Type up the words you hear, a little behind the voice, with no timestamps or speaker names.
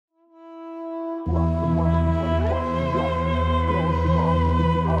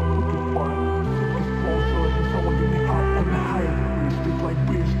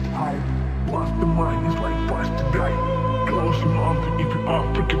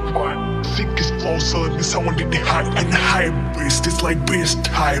Someone did the high and the high beast, it's like beast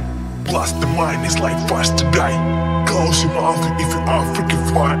hype. Blast the mind, it's like fast to die. Close your mouth if you are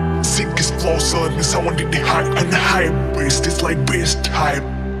freaking fine. Sick is closer than someone did the high and the high beast, it's like beast hype.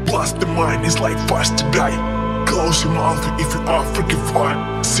 Blast the mind, it's like fast to die. Close your mouth if you are freaking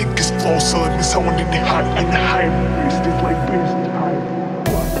fine. Sick is closer than someone did the high and the high beast, it's like beast hype.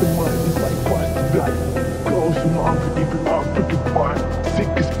 Blast the mind, it's like fast to die. Close your mouth if you are freaking fine.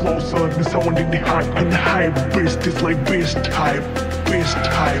 Sick is closer than someone in the high and the high beast, it's like beast hype, beast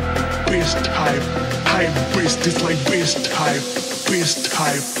hype, beast hype, hype beast, it's like beast hype, beast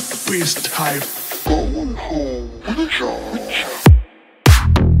hype, beast hype. Going home with a charge.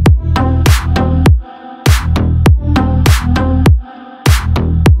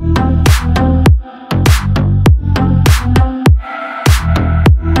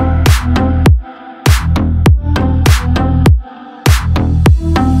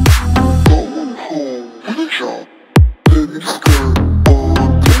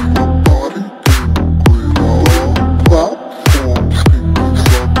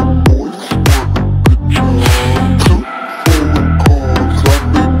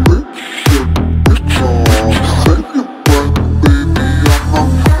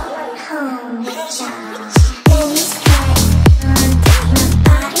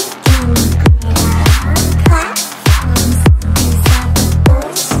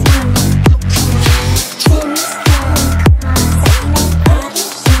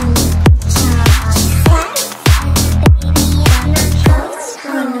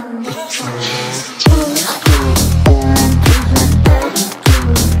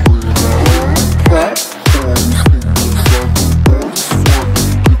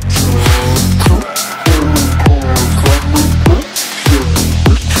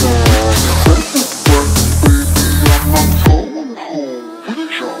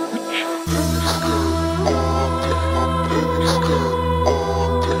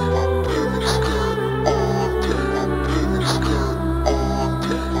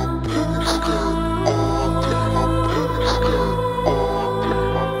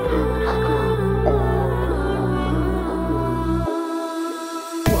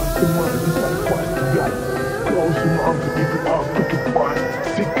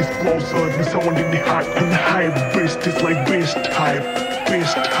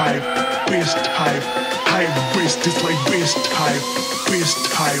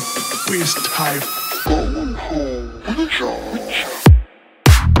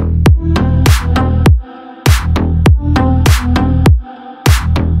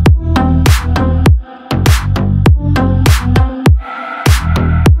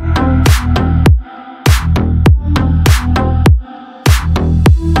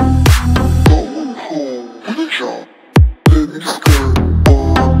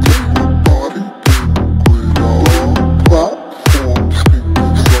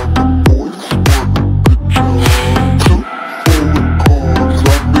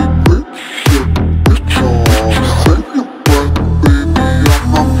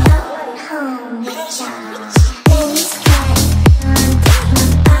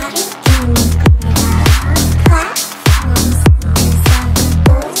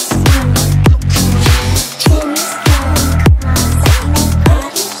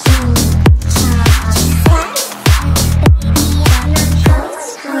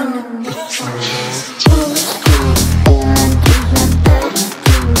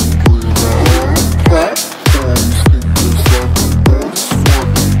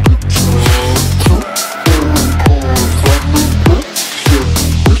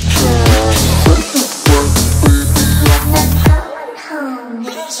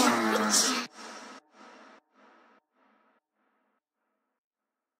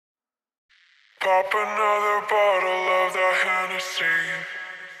 Pop another bottle of the Hennessy.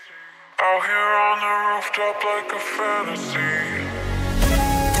 Out here on the rooftop like a fantasy.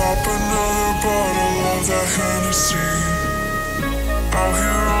 Pop another bottle of the Hennessy. Out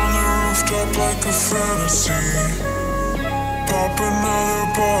here on the rooftop like a fantasy. Pop another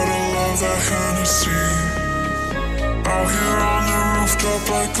bottle of the Hennessy. Out here on the rooftop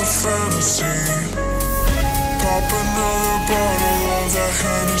like a fantasy. Pop another bottle of the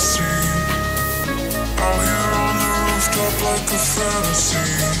Hennessy. Out here on the rooftop like a fantasy.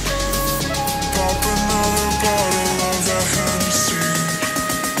 Pop another bottle of that Hennessy.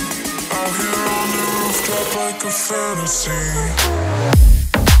 Out here on the rooftop like a fantasy.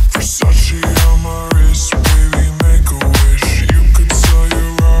 Versace on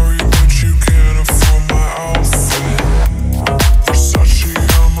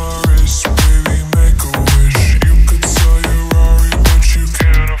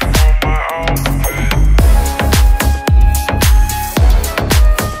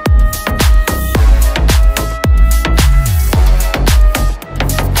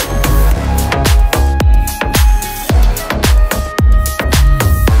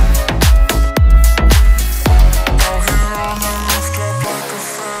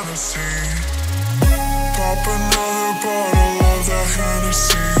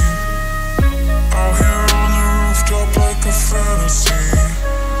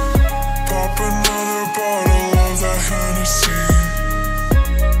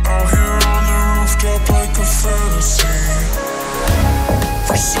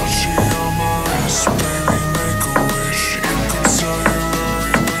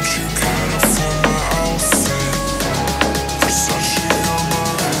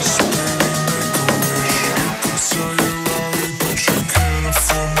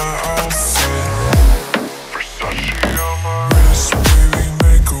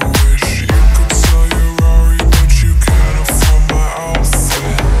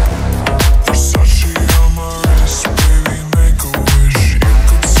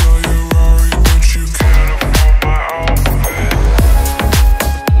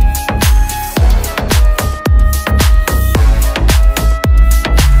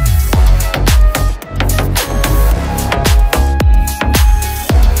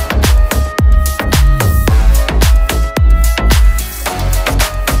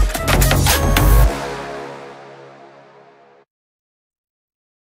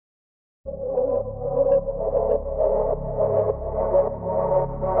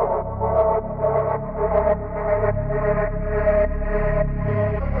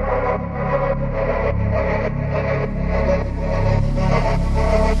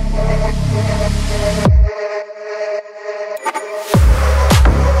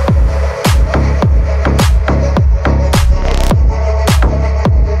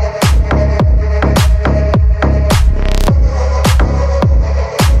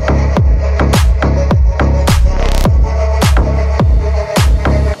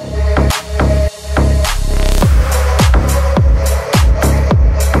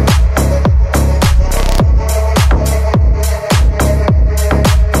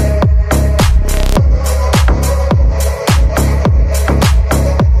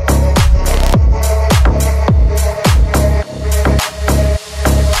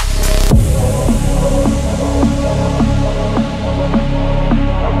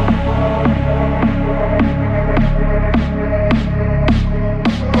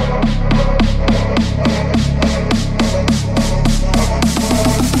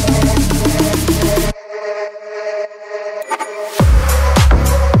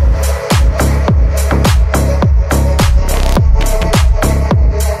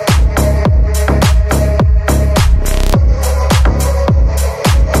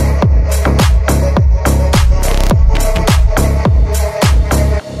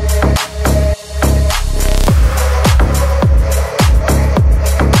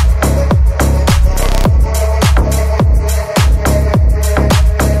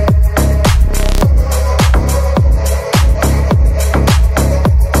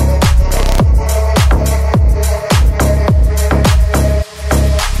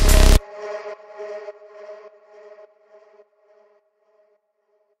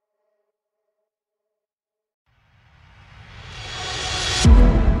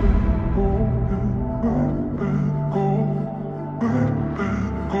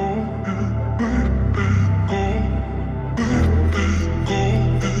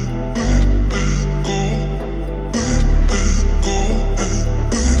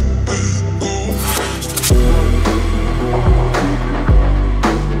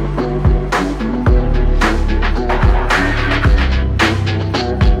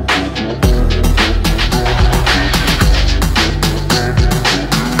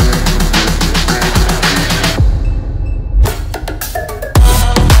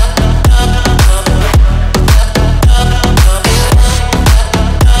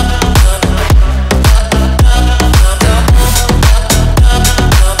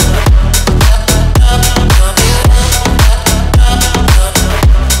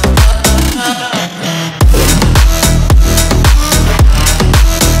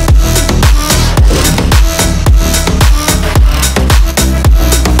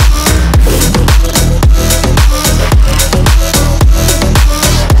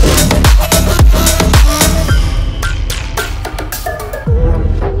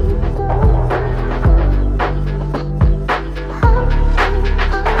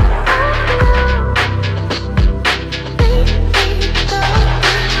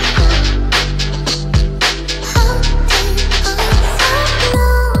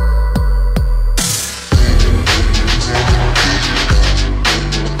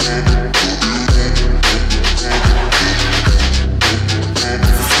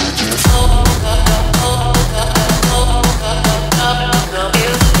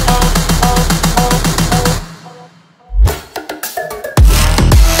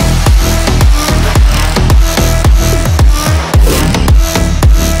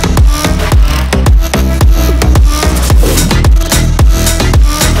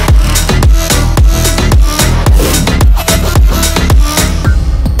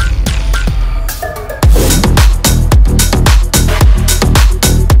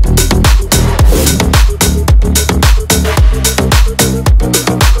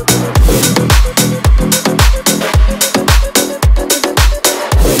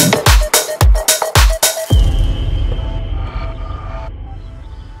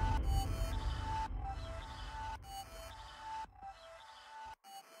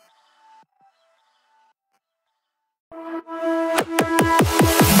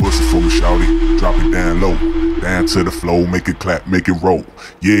shawty, drop it down low. Down to the floor, make it clap, make it roll.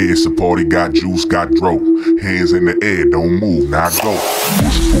 Yeah, it's a party, got juice, got dro. Hands in the air, don't move, now go.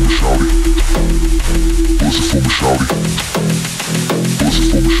 Pussy for me, shawty. Pussy for me, shawty.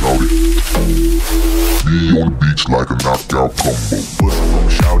 Pussy for me, shawty. Me on the beach like a knockout combo. Pussy for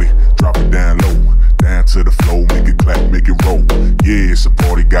me, shawty, drop it down low. Down to the floor, make it clap, make it roll. Yeah, it's a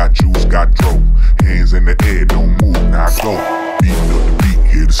party, got juice, got dro. Hands in the air, don't move, now go. Beating up the beat,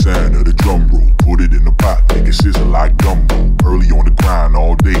 hear the sound of the drum roll. Put it in the pot, make it sizzle like gumbo. Early on the grind,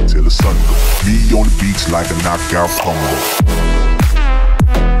 all day till the sun goes. Me on the beach like a knockout combo.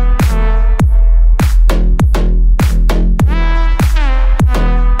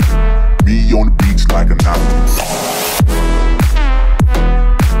 Me on the beach like a knockout.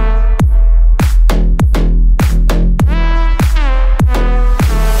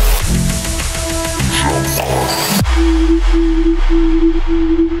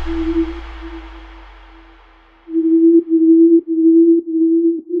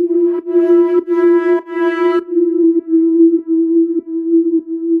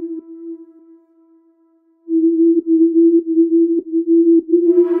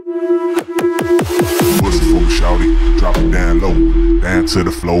 To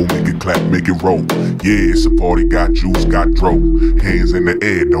the floor, make it clap, make it roll. Yeah, it's a party, got juice, got dro. Hands in the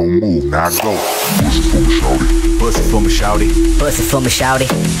air, don't move, now go. Pussy for me, shawty. Pussy for me, shawty. Pussy for me, shawty.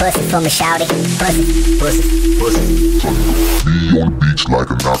 Pussy for me, shawty. Pussy, pussy, pussy. Me on the beach like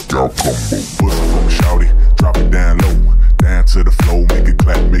a knockout combo. Pussy for me, shawty, drop it down low. Down to the floor, make it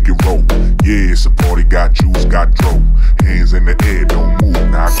clap, make it roll. Yeah, it's a party, got juice, got dro. Hands in the air, don't move,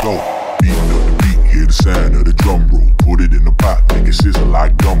 now go. Beating up the beat, hear the sound of the drum roll. Put it in the pot, make it sizzle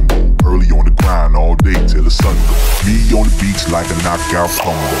like gumbo. Early on the grind, all day till the sun goes. Me on the beach like a knockout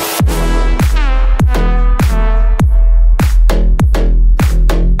combo.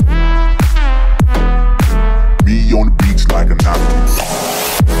 Me on the beach like a knockout.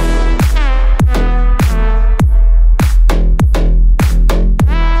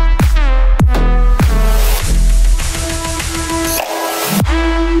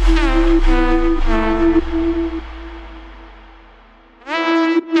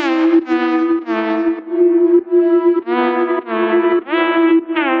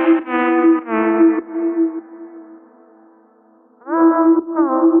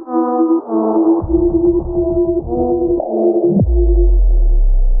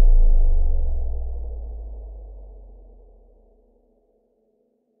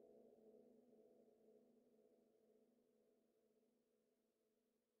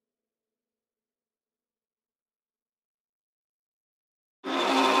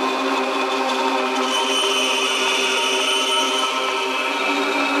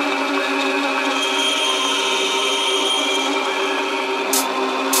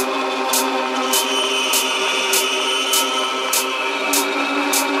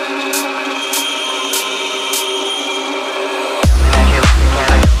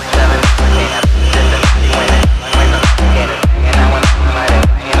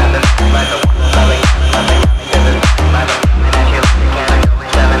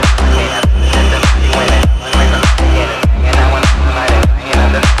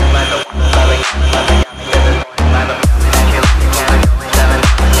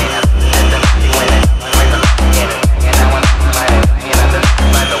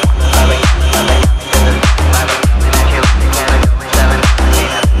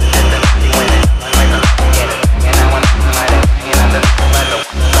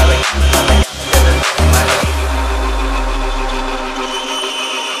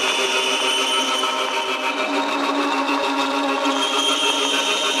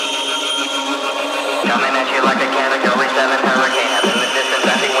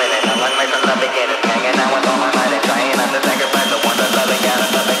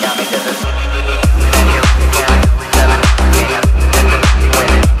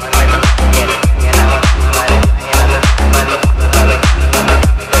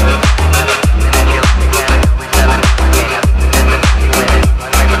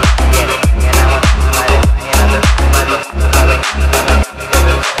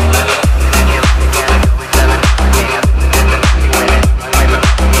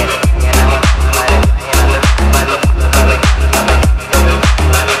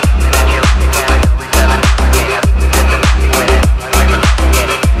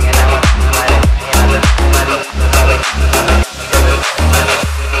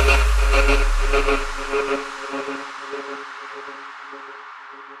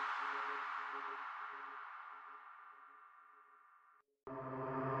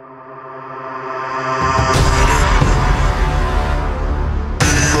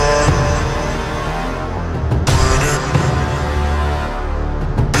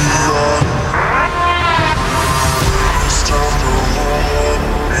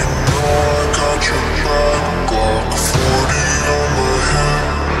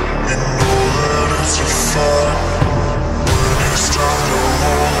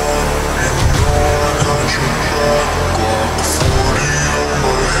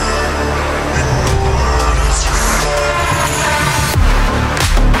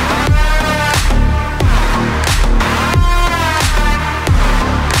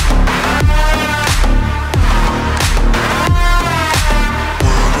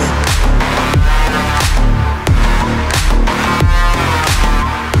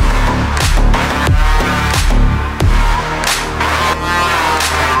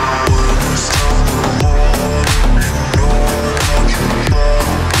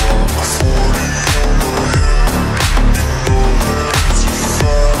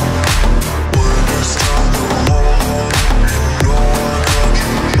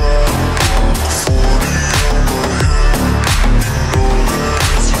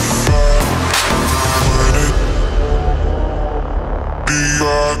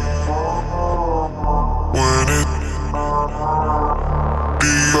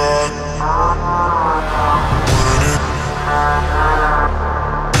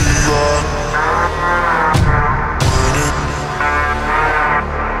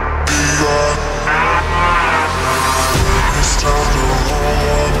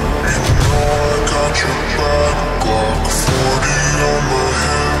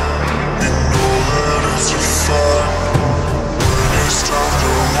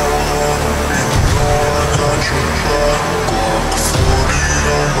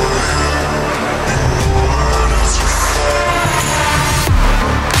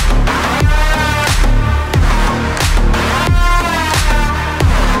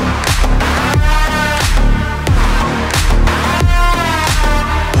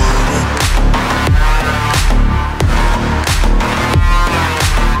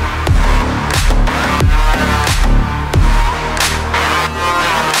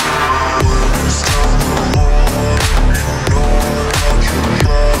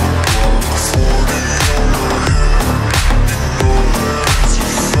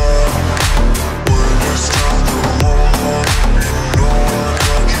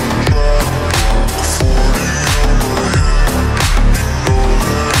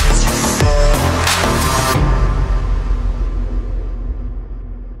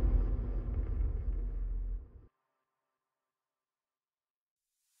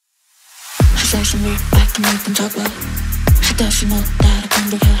 says she moved back and we can talk about. She does, she know that I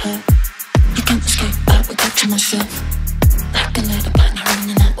can be her. You can't escape, I will catch myself. Like a little partner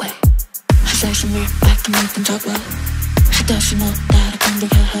running that way. She says she moved back and we can talk about. She does, she know that I can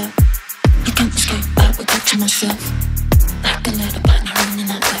be her. You can't escape, I will catch myself. Like a little partner running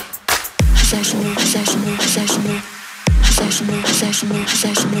that way. She says she moved, she says she moved, she says she moved. She says she moved, she says she moved, she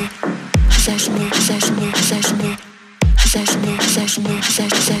says she moved. She says she moved, she says she moved, she says she moved. She says she moved, she says she moved, she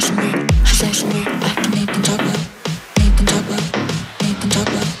says she moved. She says she moved back and we can talk about. We can talk about, we can talk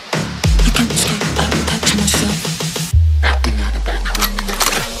about. You can't escape, I will catch myself. Like another partner running that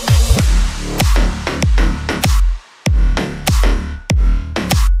way.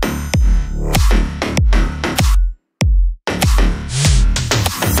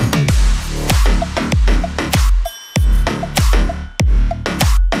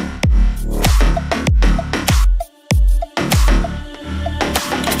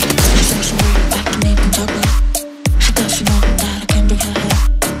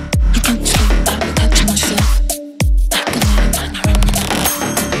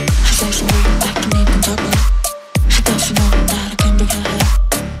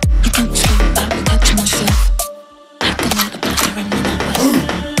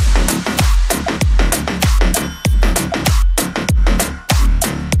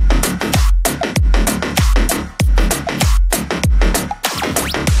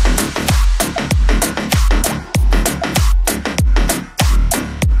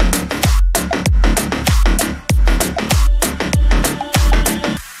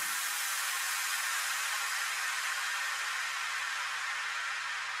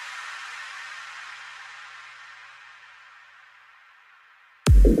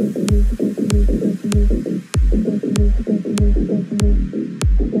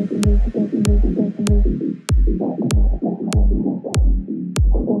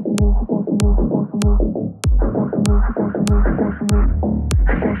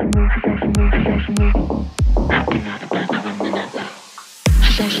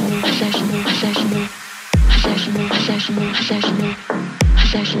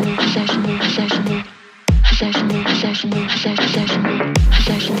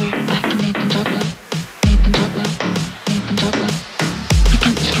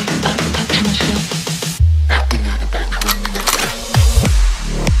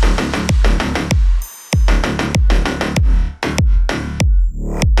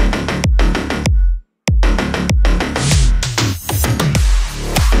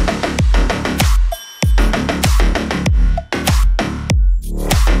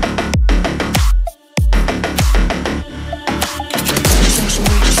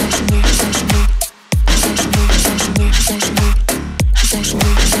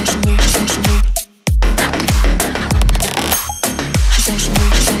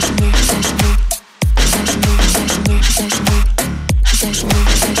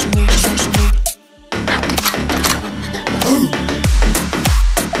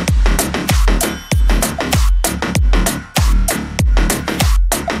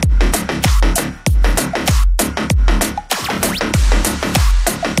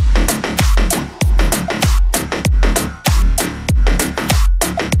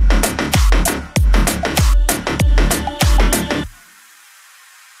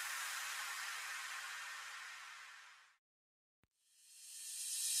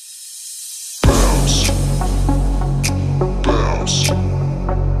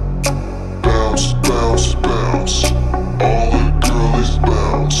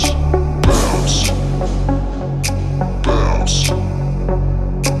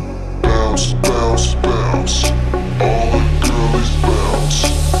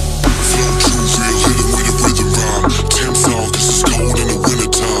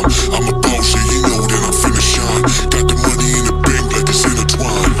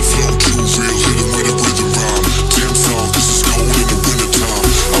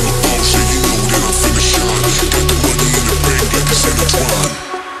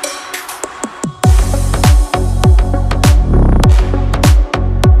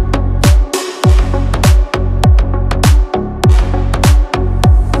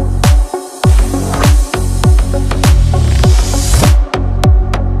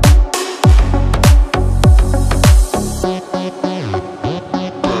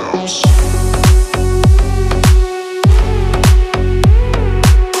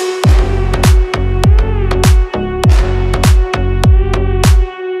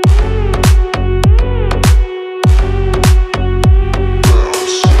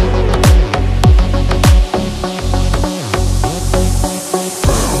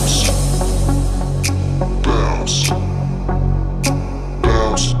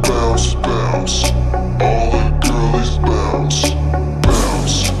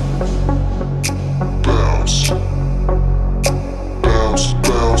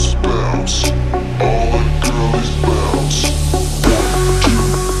 bounce, bounce. All the girlies bounce. 1, 2,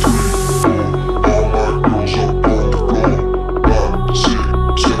 3, 4. All my girls up on the floor. 5,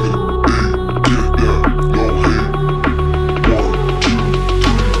 6, 7, 8. Get that, no hate. 1, 2, 3, 4.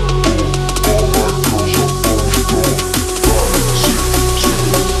 All my girls up on the floor. 5, 6, 7, 8.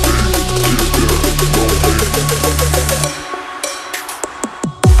 Get that, no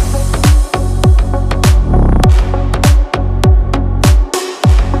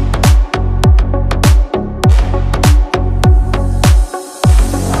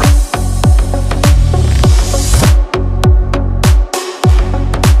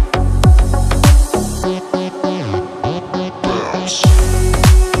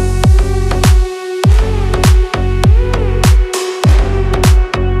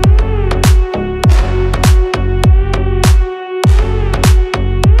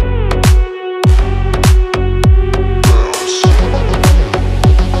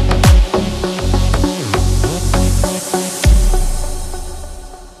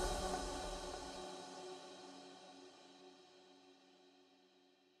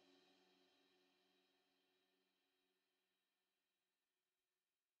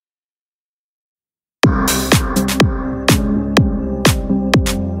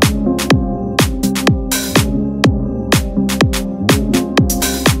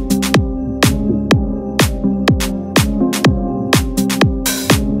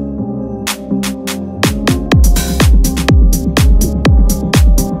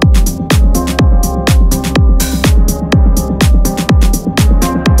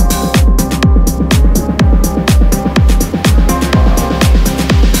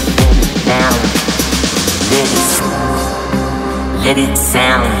Let it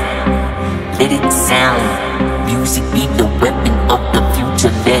sound, let it sound. Music be the weapon of the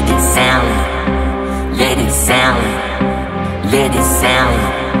future. Let it sound, let it sound, let it sound.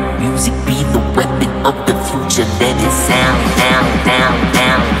 Music be the weapon of the future. Let it sound, down, down,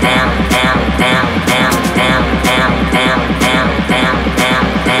 down, down, down, down, down, down, down, down, down, down, down, down,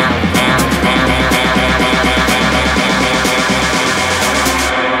 down, down.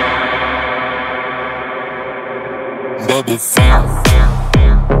 Let it sound.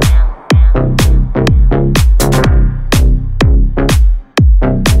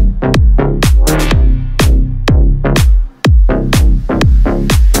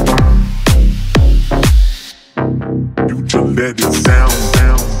 Let it sound,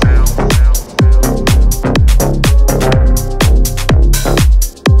 down, down, down.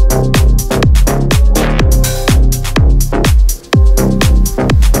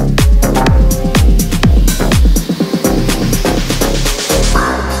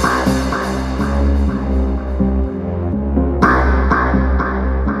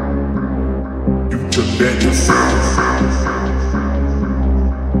 Let it sound.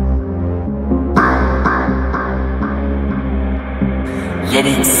 Let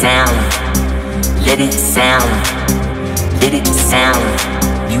it sound, let it sound, let it sound.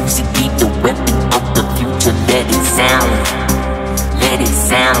 Music be the weapon of the future. Let it sound, let it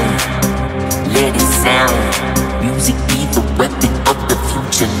sound, let it sound. Music be the weapon of the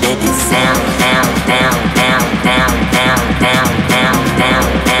future. Let it sound, down, down, down, down, down, down, down, down,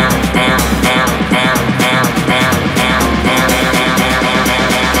 down, down, down, down, down, down, down, down.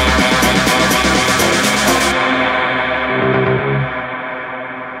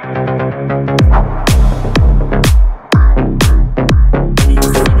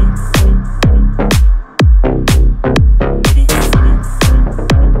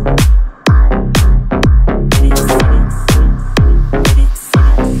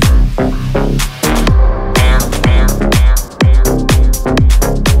 Down, down, down, down.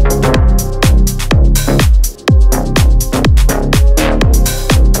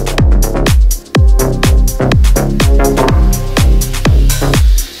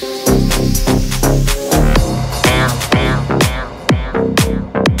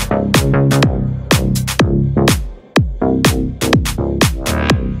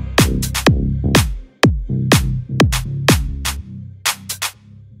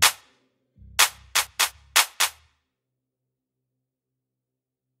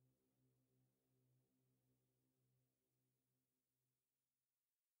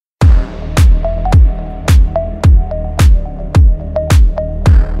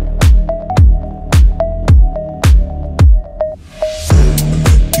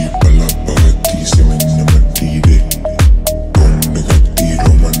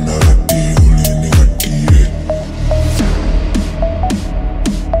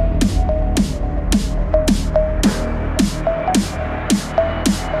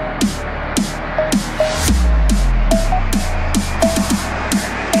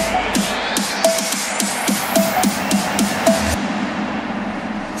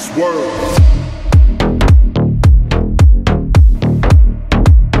 Swerve.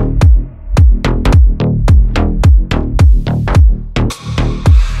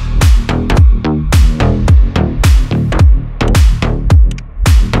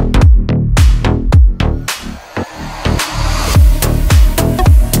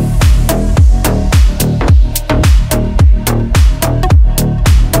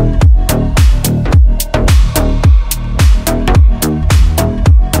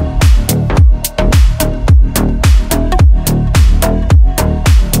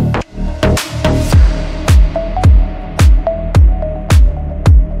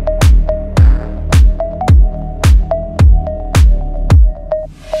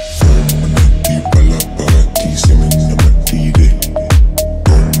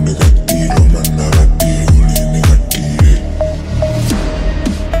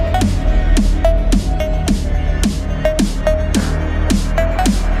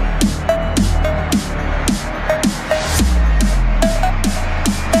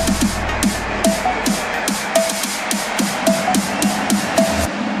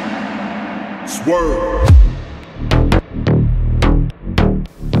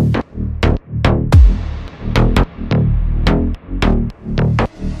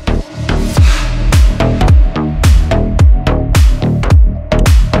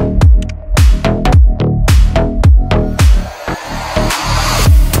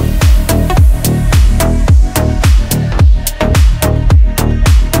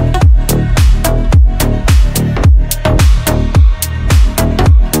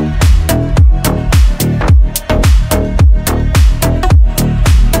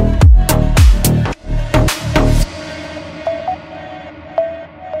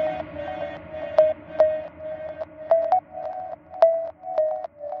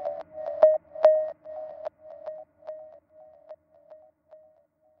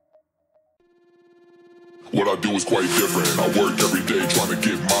 What I do is quite different. I work every day trying to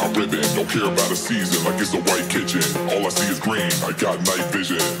get my ribbon. Don't care about a season like it's a white kitchen. All I see is green, I got night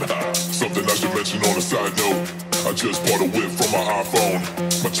vision. Something I should mention on a side note, I just bought a whip from my iPhone.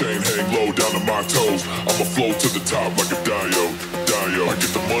 My chain hang low down to my toes. I'ma float to the top like a diode. I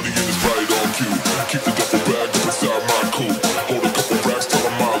get the money and it's right on cue. Keep the duffel bag up inside my coupe. Hold a couple racks, tell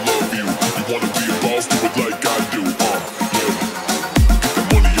them I love you. You wanna be a boss, do it like I do. Yeah. Get that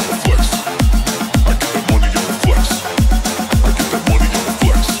money on the flex. I get that money on the flex. I get that money on the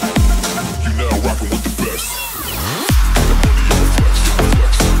flex. You now rockin' with the best. Get that money on the flex,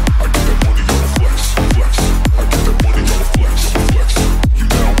 flex. I get that money on the flex, flex. I get that money on the flex, flex. You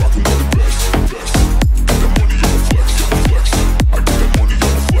now rockin' with the best, best. Get that money on the flex, flex. I get that money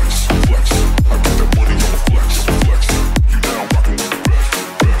on the flex, flex. I get that money on the flex, flex. You now rockin' with the best,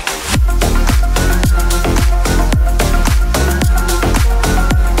 best.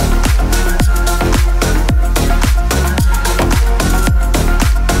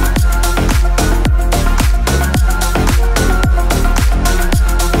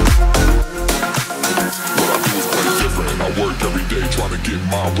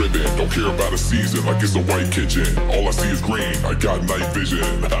 Don't care about a season like it's a white kitchen. All I see is green, I got night vision.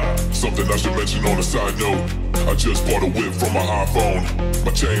 Something I should mention on a side note, I just bought a whip from my iPhone.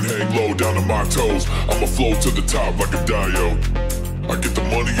 My chain hang low down to my toes. I'ma float to the top like a diode. I get the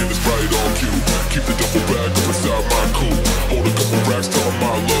money and it's right on cue. Keep the duffel bag up inside my coupe. Hold a couple racks, tell them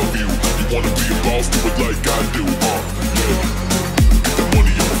I love you. You wanna be a boss, do it like I do. Yeah. Get that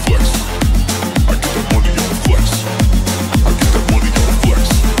money on the flex. I get that money on the flex. I get that money on the flex.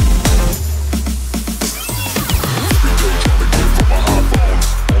 Every day trying to get from my iPhone.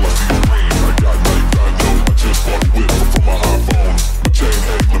 All I see is green, I got night, I know. I just bought a whip from my iPhone. My chain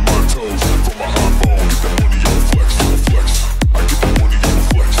hang to my toes from my iPhone. Get that money on the flex, flex. I get that money on the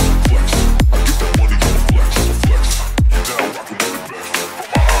flex, flex. I get that money on the flex, flex. You now rockin' with the best from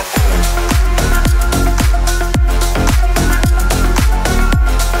my iPhone.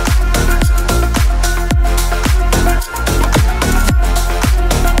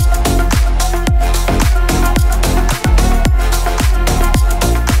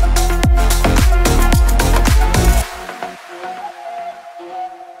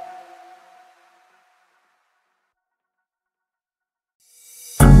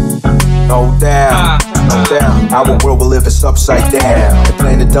 No doubt, no doubt. Our world will live is upside down. The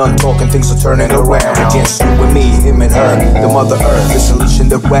planet done talking, things are turning around. Against you and me, him and her, the mother earth. This unleashing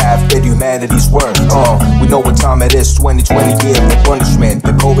the wrath that humanity's worth. We know what time it is, 2020 year of punishment.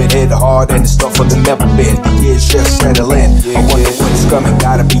 The COVID hit hard and it's tougher than ever been. Years just settle in. I wonder when it's coming.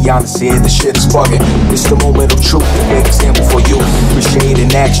 Gotta be honest here, the shit is bugging. It's the moment of truth, a big example for you. Appreciate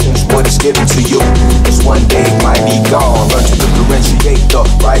in actions what is given to you. Cause one day it might be gone. Learn to differentiate the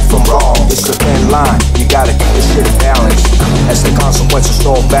right from a thin line, you gotta keep this shit balanced. As the consequences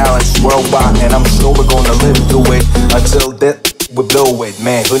don't balance worldwide, and I'm sure we're gonna live through it until death we blow it,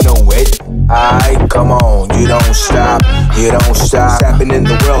 man, who know it? Aight, come on, you don't stop, you don't stop. What's happening in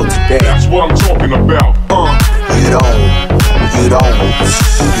the world today? That's what I'm talking about. You don't.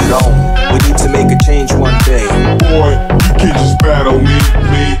 We need to make a change one day. Boy, you can't just battle me.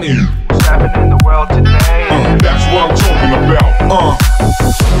 What's happening in the world today? That's what I'm talking about.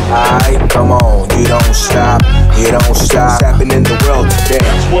 Aight, come on, you don't stop, you don't stop. What's happening in the world today?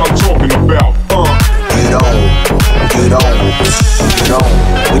 That's what I'm talking about. You don't.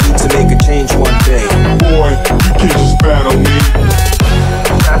 We need to make a change one day. Boy, you can't just battle me.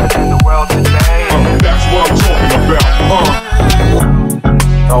 What's happening in the world today? That's what I'm talking about.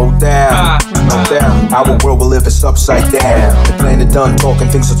 No doubt. Our world will live is upside down. The planet done talking,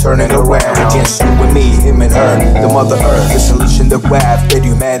 things are turning around. Against you and me, him and her, the mother earth. It's unleashing the wrath that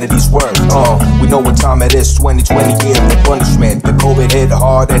humanity's worth. We know what time it is, 2020 year of punishment. The COVID hit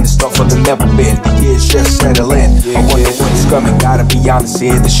hard and it's tougher than ever been. The years just settle in. I wonder what's coming, gotta be honest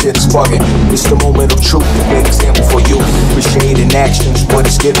here, the shit is bugging. It's the moment of truth, a great example for you. Appreciate in actions what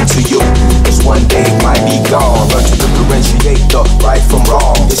is given to you. Cause one day it might be gone. Learn to differentiate the right from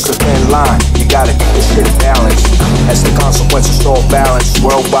wrong. It's a thin line, you gotta keep this shit balanced. As the consequences don't balance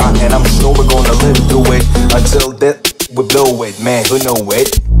worldwide, and I'm sure we're gonna live through it until death we blow it, man, who know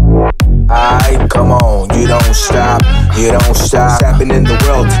it? Aight, come on, you don't stop, you don't stop. What's happening in the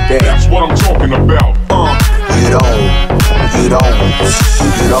world today? That's what I'm talking about. You don't.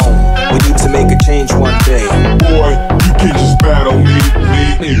 We need to make a change one day. Boy, you can't just battle me.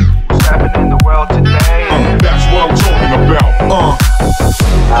 What's happening in the world today? That's what I'm talking about.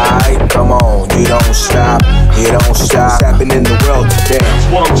 Aight, come on, you don't stop, you don't stop. What's happening in the world today? That's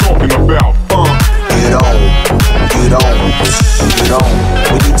what I'm talking about. You don't.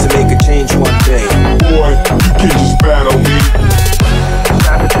 We need to make a change one day. Boy, you can't just battle me. What's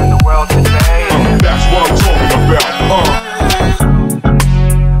happening in the world today? That's what I'm talking about.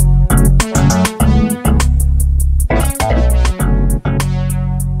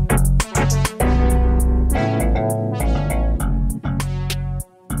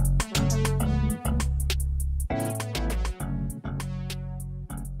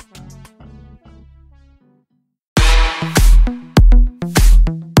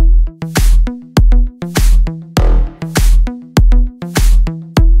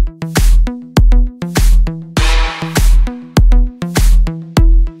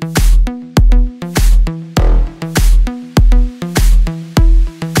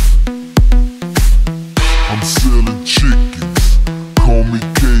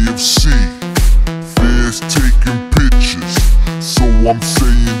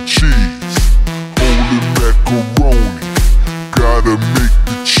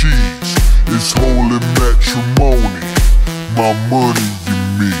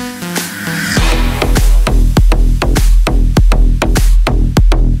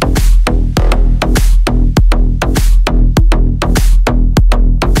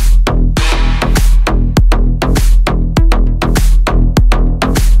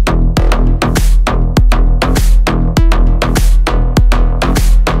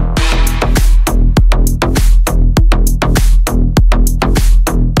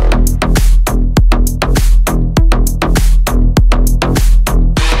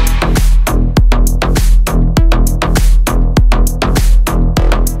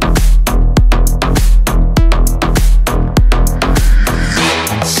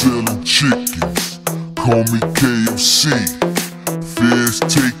 call me KFC. Feds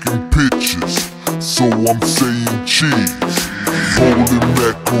taking pictures, so I'm saying cheese. Holding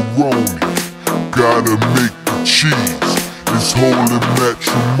macaroni, gotta make the cheese. It's holding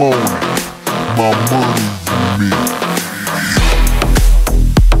matrimony, my money and me.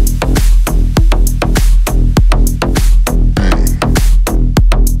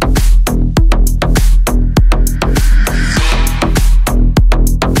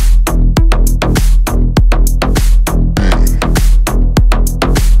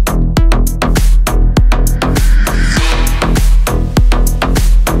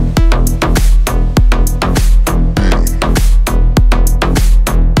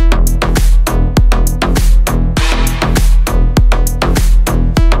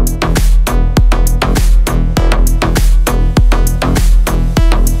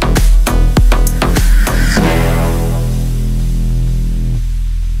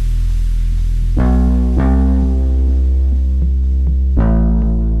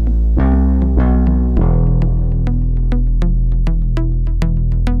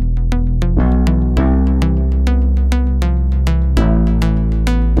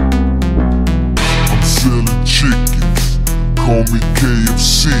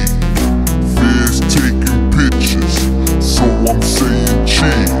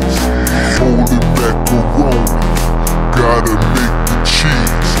 cheese. Rolling macaroni, gotta make the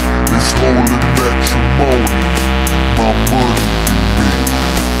cheese. It's rolling matrimony, my money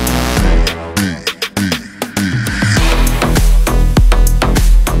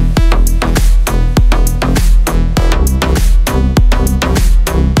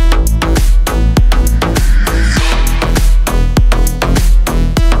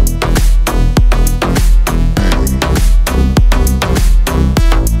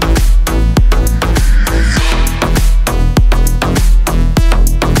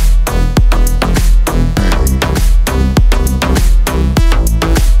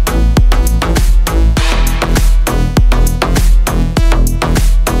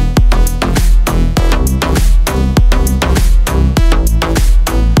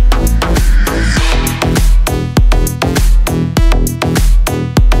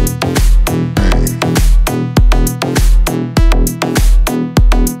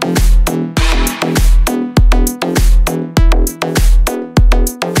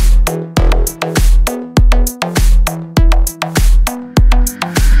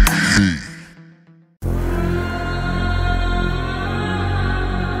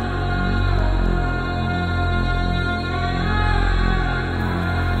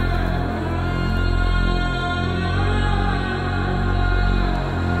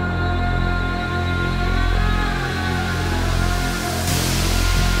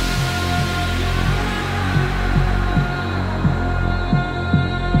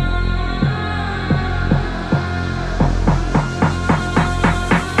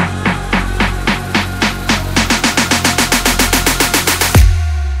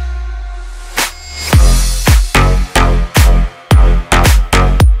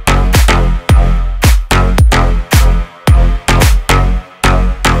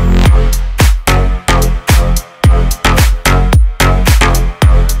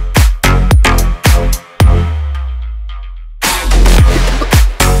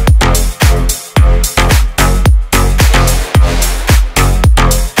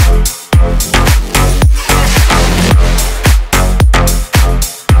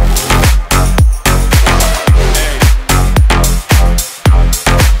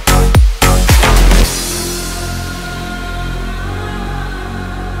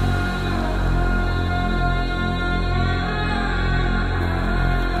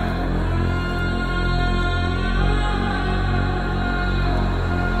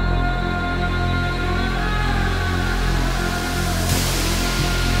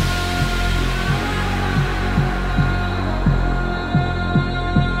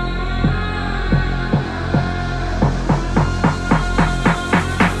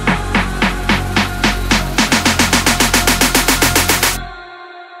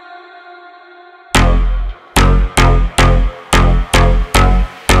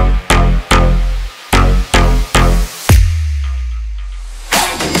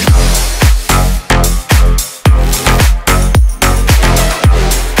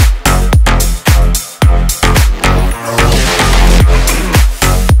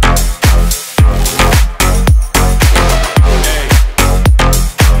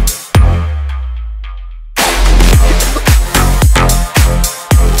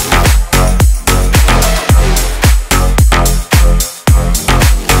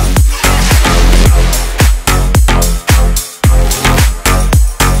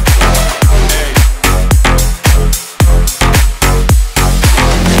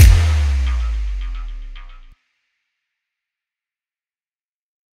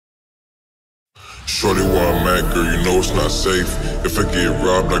Shorty where I'm at, girl, you know it's not safe. If I get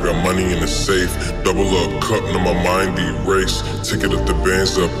robbed, I got money in the safe. Double up cup, now my mind erased. Ticket up the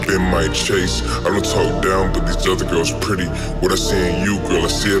bands up in my chase. I don't talk down, but these other girls pretty. What I see in you, girl, I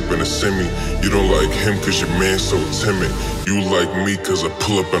see up in a semi. You don't like him cause your man's so timid. You like me cause I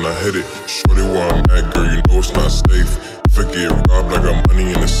pull up and I hit it. Shorty where I'm at, girl, you know it's not safe. If I get robbed, I got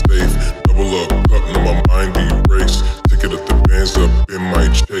money in the safe. Double up cup, now my mind erased. Ticket up the bands up in my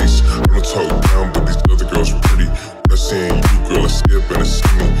chase. I don't talk down, but these other girls pretty. What I see in you, girl, I see up in a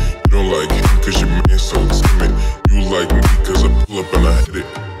semi. You don't like him cause your man's so timid. You like me cause I pull up and I hit it.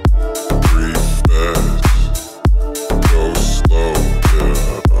 Breathe fast, go slow,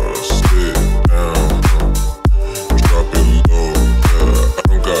 yeah, sit down, drop it low, yeah. I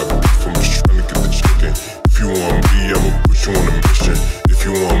don't got beef, I'm just trying to get the chicken. If you want me, I'ma put you on a mission. If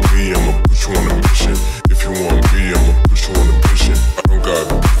you want me, I'ma put you on a mission. If you want me, I'ma put you on a mission. I don't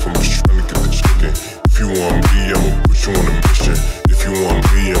got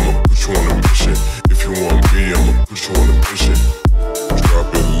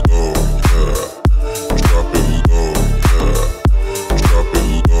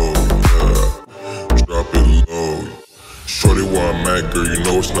where I'm at, girl, you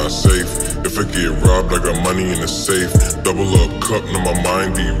know it's not safe. If I get robbed, I got money in the safe. Double up cup, now my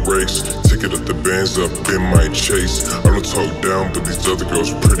mind erased. Ticket up the bands up in my chase. I don't talk down, but these other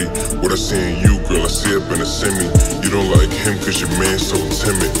girls pretty. What I see in you, girl, I see up in the semi. You don't like him cause your man's so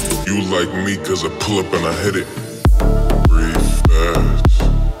timid. You like me cause I pull up and I hit it. Breathe fast,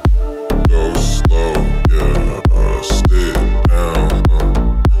 go slow, yeah, sit down,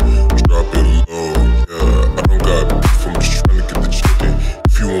 drop it low, yeah. I don't got beef, I'm just trying to get the chicken.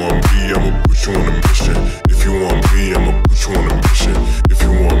 If you want me, I'ma put you on a mission. If you want me, I'ma put you on a mission. If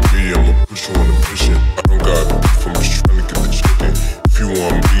you want me, I'ma put you on a mission. I don't got beef, I'm just trying to get the chicken. If you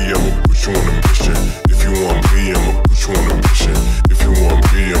want me, I'ma put you on a mission. If you want me, I'ma put you on a mission. If you want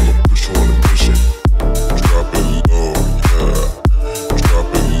me, I'ma put you on a mission. Drop it low, yeah.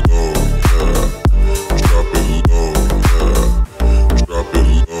 Drop it low, yeah. Drop it low, yeah. Drop it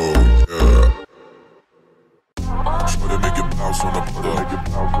low, yeah. Try to make it bounce on the puddle, make it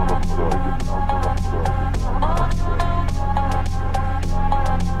bounce on the puddle, make it bounce on the puddle.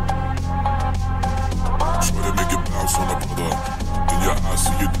 Try to make it bounce on the puddle. In your eyes,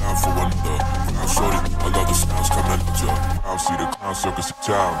 see you down for another. Brown shorty, I love the sounds coming at ya. Brown see the clown circus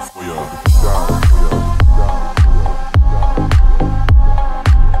down for ya. Down for ya. Down for ya.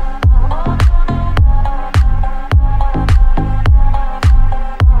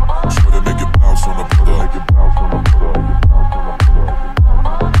 Try to make it bounce on the puddle, make it bounce on the puddle, make it bounce on the puddle.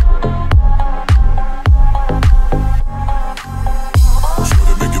 Try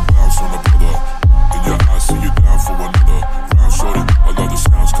to make it bounce on the puddle. In your eyes, see you down for another. Brown shorty, I love the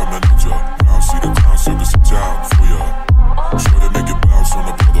sounds coming at ya. Brown see the clown circus down for ya. Try to make it bounce on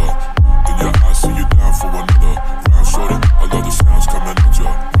the puddle. In your eyes, see you down for another. Brown shorty, I love the sounds coming at ya.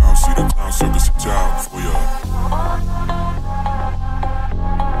 Brown see the clown circus down for ya.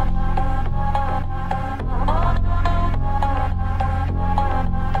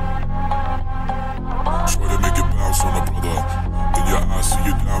 Try to make it bounce on the brother. In your eyes, see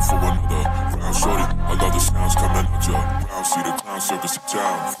you down for another. Brown shorty, I love the sounds coming at ya. Brown see the clown circus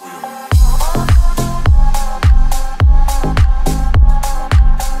down for ya.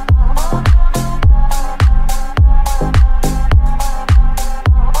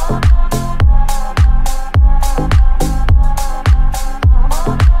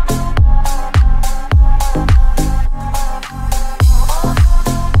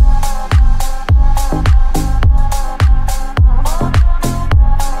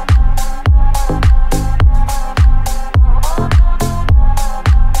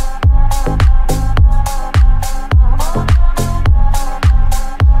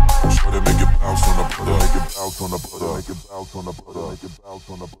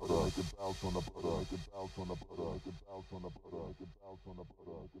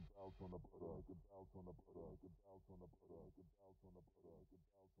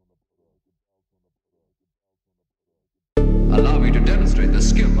 Allow me to demonstrate the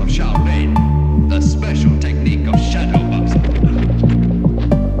skill of Shaolin, the special technique of shadow boxing.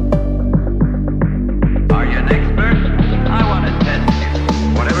 Are you an expert? I want to test you.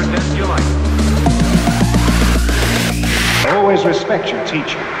 Whatever test you like. Always respect your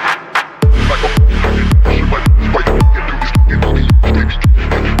teacher.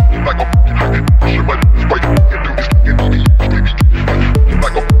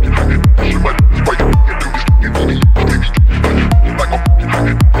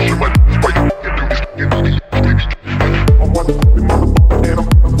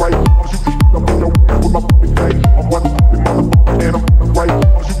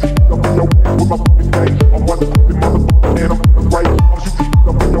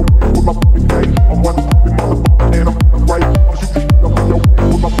 Right.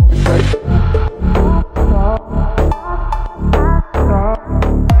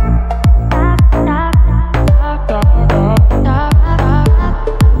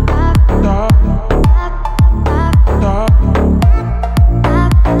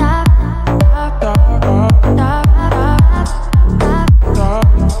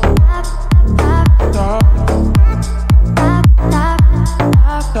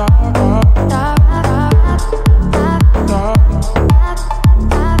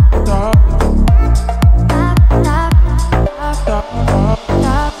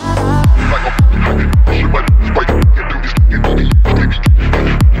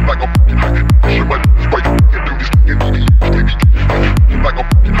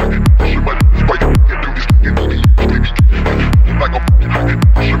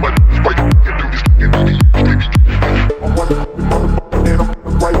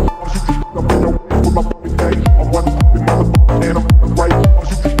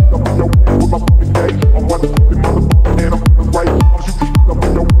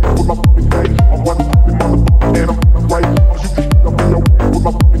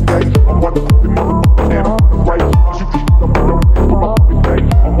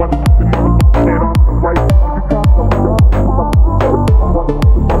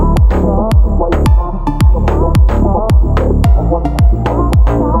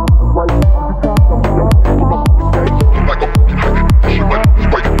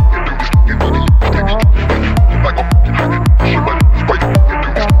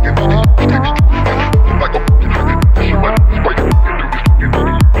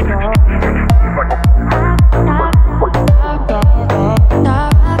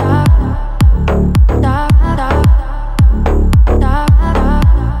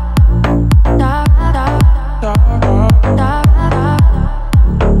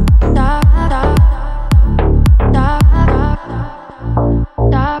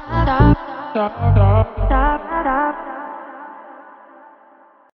 forgot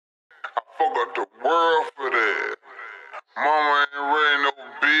the world for that. Mama ain't raised no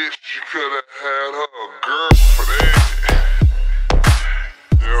bitch, she could've had her a girl for that.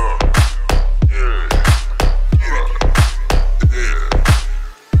 Yeah, yeah, yeah, yeah.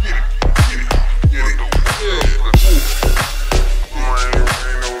 Get it, get it, yeah. Mama ain't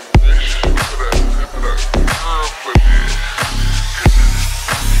raised no bitch, she could've had a girl for that.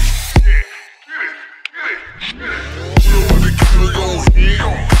 Yeah, get it, get it, get it. You know what the killer gon' hit?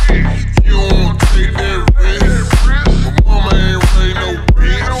 You don't take that risk. But mama ain't raised no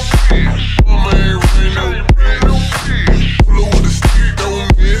bitch. Mama ain't raised no bitch. Pull up with the stick, don't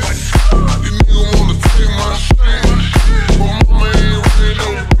miss. These niggas wanna take my shit. But mama ain't raised no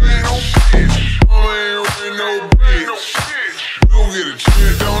bitch. Mama ain't raised no bitch. You gon' get a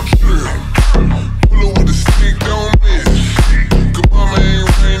check, don't trip. Pull up with the stick, don't miss. Cause mama ain't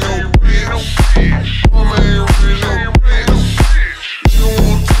raised no bitch. Mama ain't raised no bitch. You don't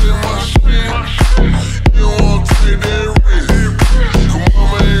wanna take my shit. You don't wanna take that risk. Cause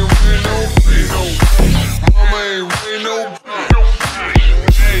mama ain't raised no bitch. Mama ain't raised no bitch.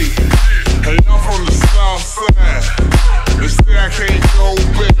 Hey, hey, I'm from the south side. They say I can't go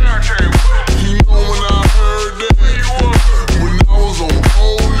back. You know when I heard that? When I was on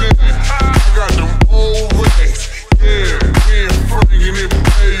OLZXVS, I got them old racks. Yeah, me and Frank and it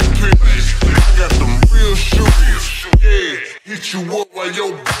baby. I got them real shooters. Yeah, hit you up while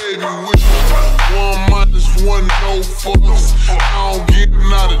your baby with you. 1 - 1, no fucks. I don't give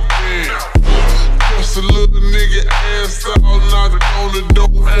not a damn. Just a little nigga ass out, knocked on the door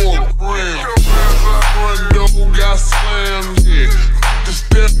for a gram. Front door got slammed, yeah. The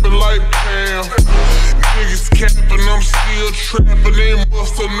stepping like Pam. Niggas capping, I'm still trapping. They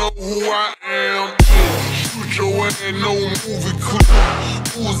musta know who I am. Shoot your ass, no movie clip.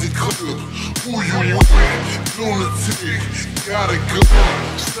 Uzi clip. Who you with? Lunatic. Gotta go.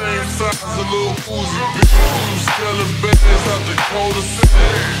 Same size, a little Uzi bitch. You selling bags out the cul-de-sac.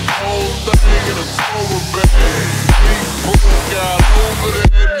 Whole thing in a Cobra bag. Big book got over that.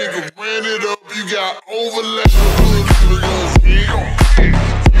 Nigga ran it up. You got overlap. Little nigga gon' hit.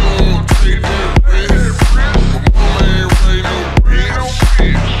 You don't take that risk. But mama ain't raised no bitch.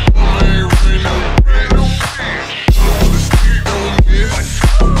 Mama ain't raised no bitch. Pull up with the stick, don't miss.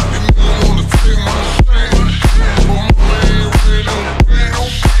 These niggas wanna take my shit. But mama ain't raised no bitch.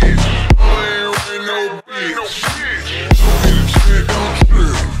 Mama ain't raised no bitch. Don't get a check, don't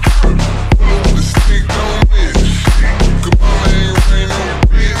trip. Pull up with the stick, don't miss. Cause mama ain't raised no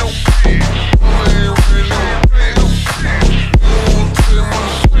bitch. Mama ain't raised no bitch. You don't wanna take my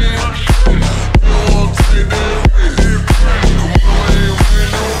shit. You don't wanna take that risk. Cause mama ain't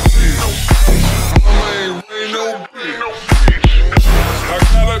raised no bitch. Mama ain't raised no bitch. I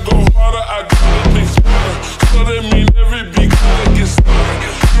gotta go harder, I gotta be smarter. So that mean every beat gotta get started.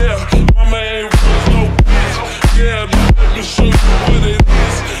 Yeah, mama ain't raised no bitch. Yeah, let me show you what it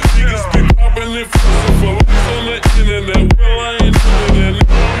is. Niggas be popping it for likes on the internet. Well, I ain't doing that.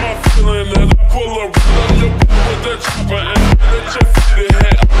 Now I'm feeling that. I pull up right up your butt with that chopper and let your fitted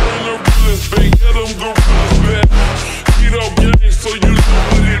hat. I'm the realest, big, get them gorillas back. Beat up gang, so you know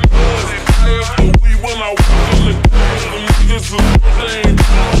what it does. I have the weed when I walk in the club. Them niggas is they ain't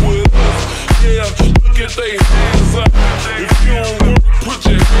doing with us. Yeah, look at they hands up. If you don't work, put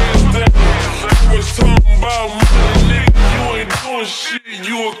your hands down. I was talking about money, nigga. You ain't doing shit,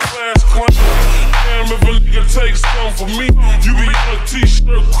 you a class clown. Damn, if a nigga takes something for me, you be on a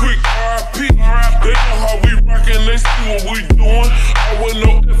t-shirt quick, RIP. They know how we rockin', they see what we doing. I with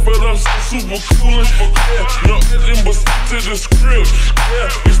no effort, I'm so super coolin'. Yeah, no editing but stick to the script. Yeah,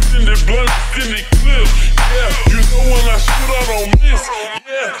 extended blunt, extended clip. Yeah, you know when I shoot, I don't miss.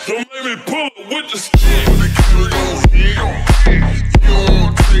 Yeah, don't make me pull it with the stick. The killer gon' hit. You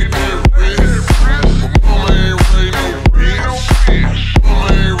don't take that risk. But mama ain't raised no bitch. Mama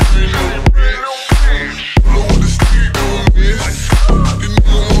ain't raised no bitch. Pull up with the stick, don't miss. These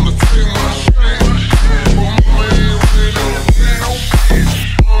niggas wanna take my shit. But mama ain't raised no bitch.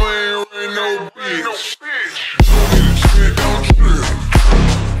 Mama ain't raised no bitch. Don't get a check, don't trip.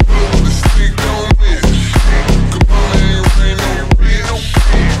 Pull up with the stick, don't miss. Cause mama ain't raised no bitch.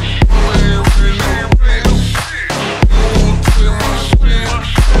 Mama ain't raised no bitch. You don't wanna take my shit.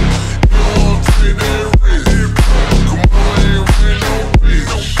 You don't wanna take that risk. Cause mama ain't raised no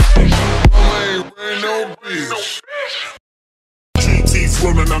bitch. Mama ain't raised no bitch. GT's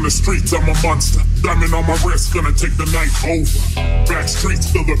running on the streets, I'm a monster. Diamond on my wrist, gonna take the night over. Back streets,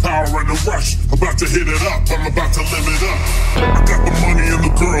 feel the power and the rush. About to hit it up, I'm about to live it up. I got the money and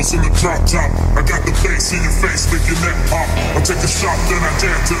the girls in the drop top. I got the bass in your face, making that pop. I'll take a shot, then I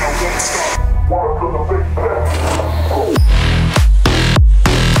dance and I won't stop. I make it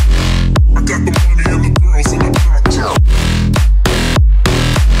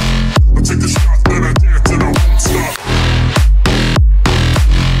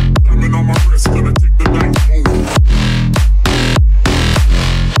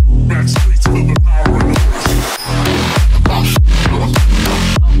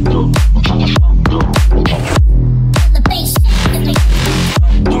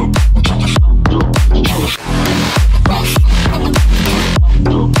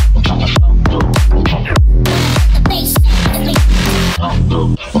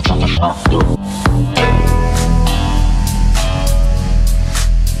I go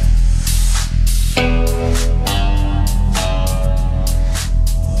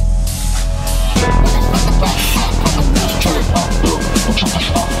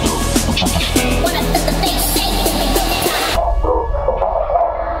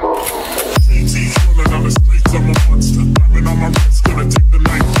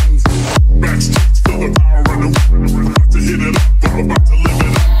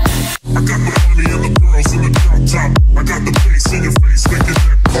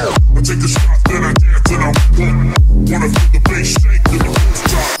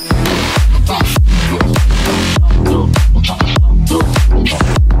if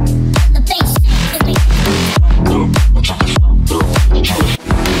you're down for the ride, baby, come along. You don't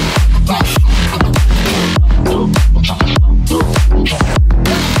need nothing but a brawn thong, brawn thong, brawn thong.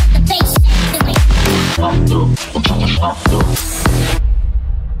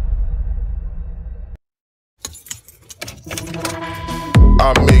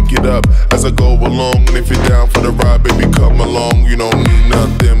 I make it up as I go along, and if you're down for the ride, baby, come along. You don't need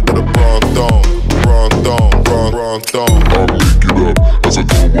nothing but a brawn thong, brawn thong, brawn thong.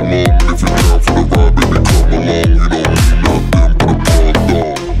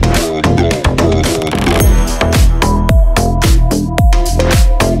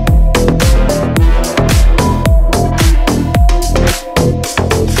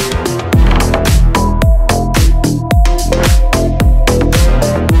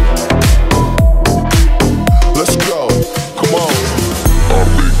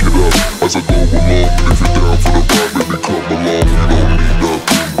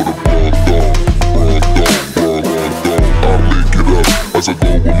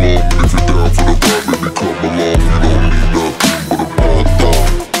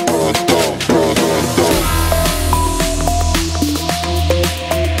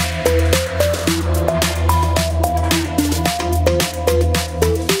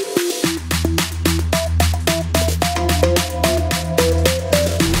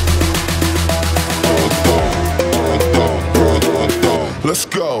 Let's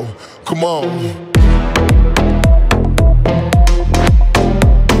go, come on.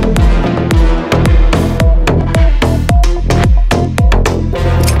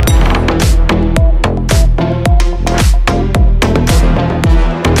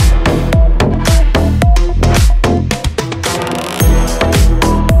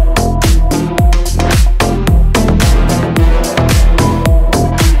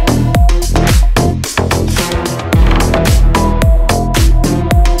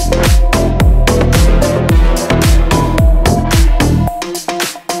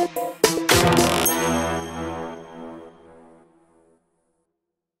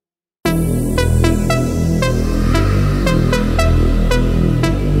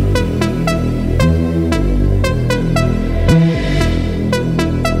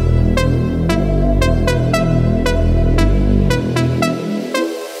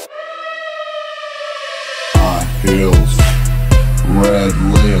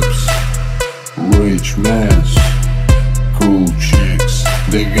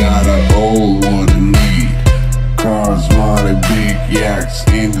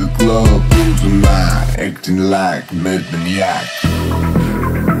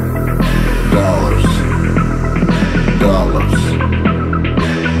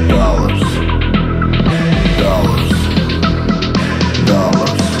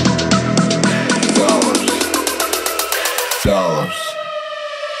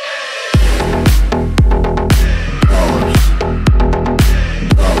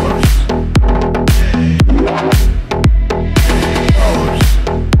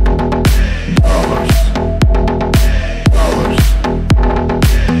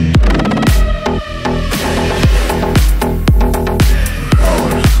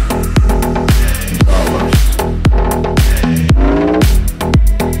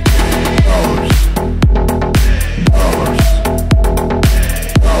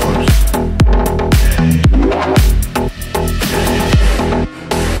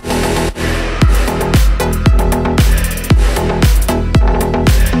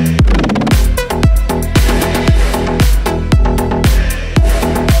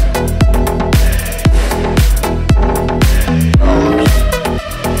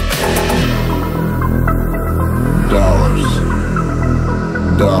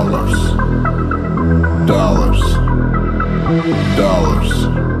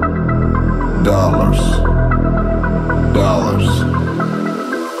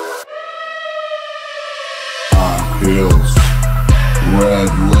 Hills,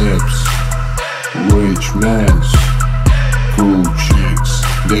 red lips, rich mans, cool chicks.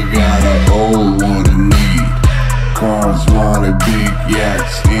 They got an old one in need. Cars, money, big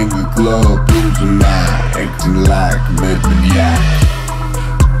yachts. In the club, losing mind, acting like living yacht.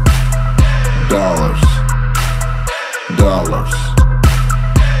 Dollars, dollars,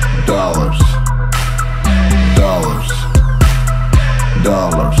 dollars, dollars,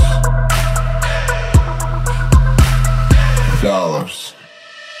 dollars, dollars,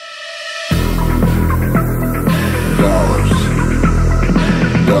 dollars,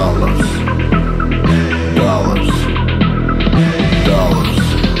 dollars, dollars, dollars,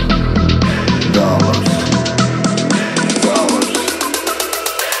 dollars, dollars,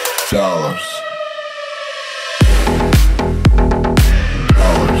 dollars.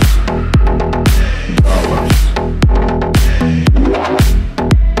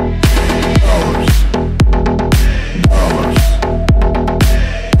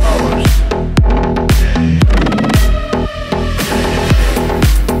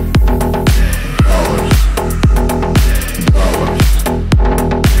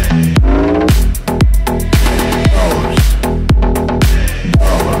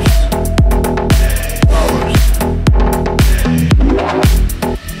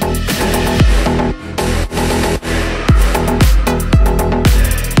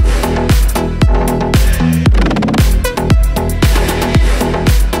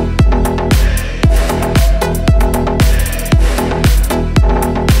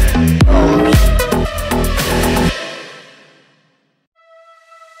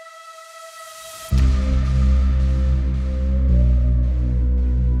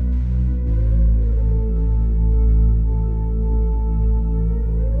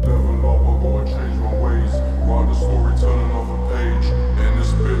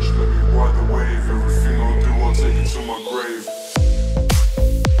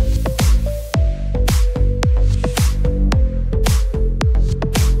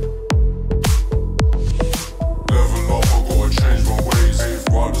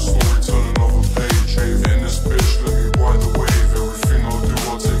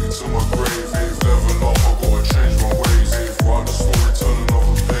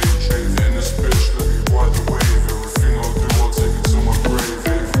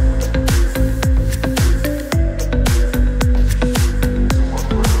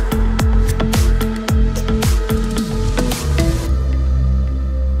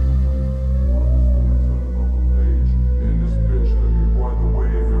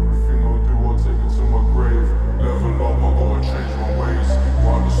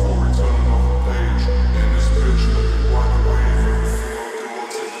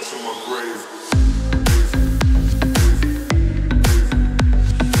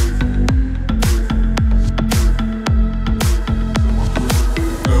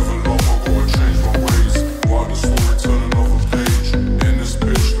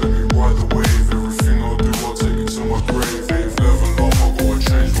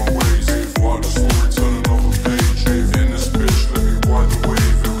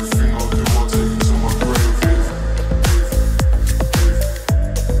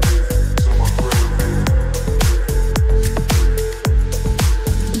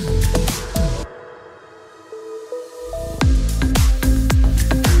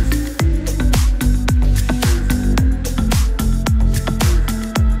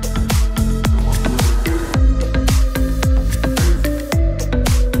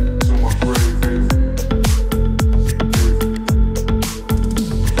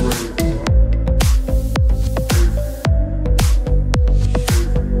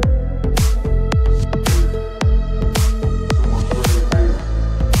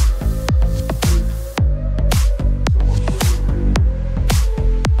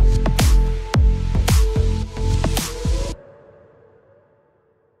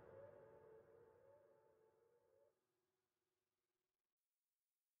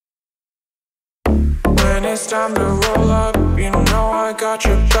 It's time to roll up, you know I got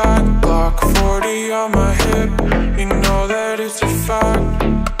your back. Glock 40 on my hip, you know that it's a fact.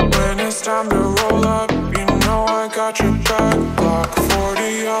 When it's time to roll up, you know I got your back. Glock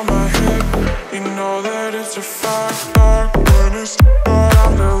 40 on my hip, you know that it's a fact. When it's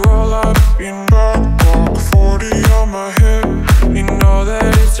time to roll up, you know Glock 40 on my hip, you know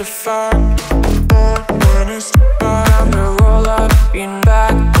that it's a fact. When it's time to roll up, you know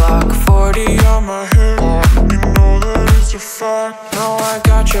back. Glock 40 on my hip, you know that it's a fact. No, I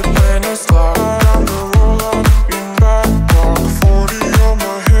got your plan, it's Glock. Time to roll up, you know back. Glock 40 on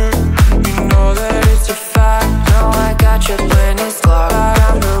my hip, you know that it's a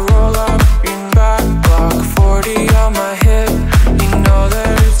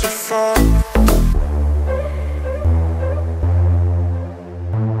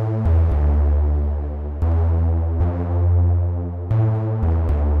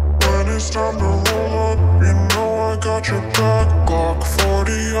it's time to roll up, you know I got your back. Glock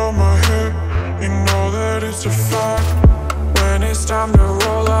 40 on my hip, you know that it's a fact. When it's time to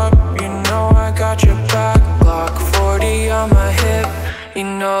roll up, you know I got your back. Glock 40 on my hip, you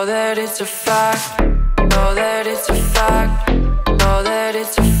know that it's a fact. Know that it's a fact. Know that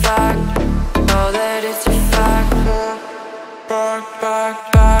it's a fact. Know that it's a fact. Back,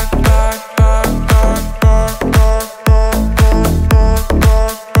 back, back, back, back, back, back, back, back, back,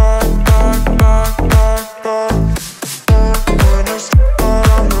 back, back, back, back, back. When it's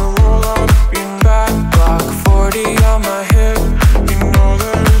time to roll up, you back. Glock 40 on my hip, you know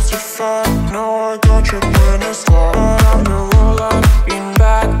that it's a fact. Know I got your when it's time to roll up, you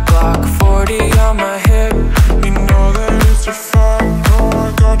back. Glock 40 on my hip, you know that it's a fact. Know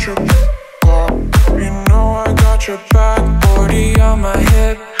I got your Glock, you know I got your back. 40 on my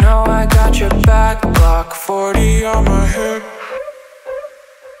hip, know I got your back. Glock 40 on my hip.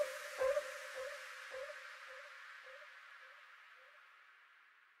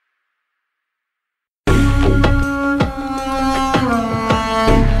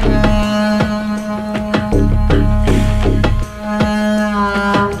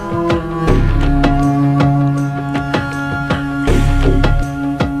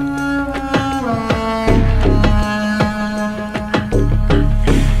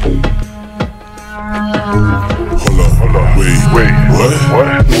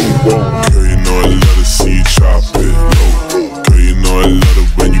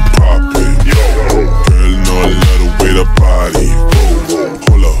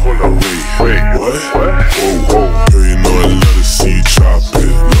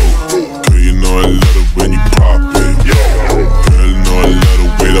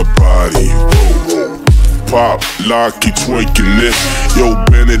 Keep twerking it. Yo,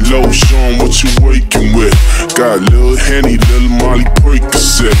 bend it low, show 'em what you working with. Got Lil Henny, Lil Molly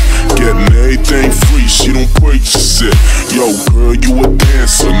Percocet. Getting everything free, she don't purchase it. Yo, girl, you a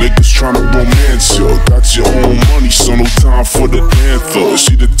dancer, niggas tryna romance you. Got your own money, so no time for the panther.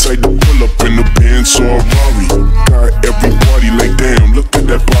 She the type to pull up in the Benz or a Rari. Got everybody like, damn, look at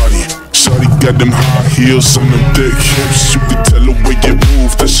that body. Shawty got them high heels and them thick hips. You can tell the way you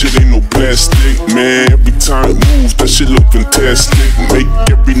move, that shit ain't no plastic. Man, every time it moves, that shit look fantastic. Make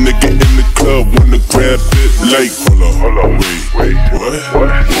every nigga in the club wanna grab it. Like, hold up, wait, what?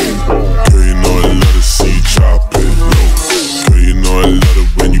 Girl, you know I love to see you drop it. Girl, you know I love it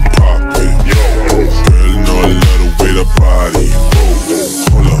when you pop it. Girl, you know I love the way the body.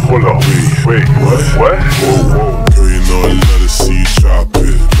 Hold up, wait, what? Girl, you know I love to see you drop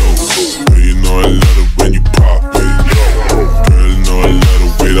it. Girl, you know I love it when you pop it. Girl, you know I love the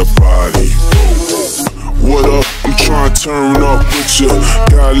way the body. What up? I'm tryna turn up with ya.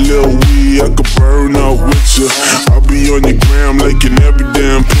 Got a little weed, I could burn up with ya. I'll be on your gram like in every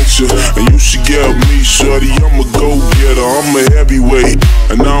damn picture. And you should get me, shorty, I'm a go-getter. I'm a heavyweight,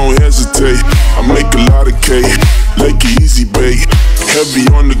 and I don't hesitate. I make a lot of cake, like an easy bake. Heavy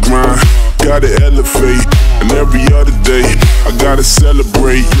on the grind, gotta elevate. And every other day, I gotta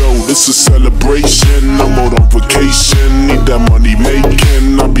celebrate. Yo, this a celebration, I'm out on vacation. Need that money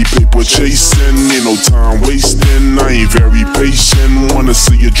making, I be paper chasing. Ain't no time wasting, I ain't very patient. Wanna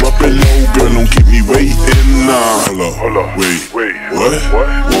see you drop it low, girl, don't keep me waiting. Nah, hold up, wait, what?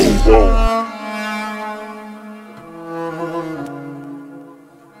 Whoa.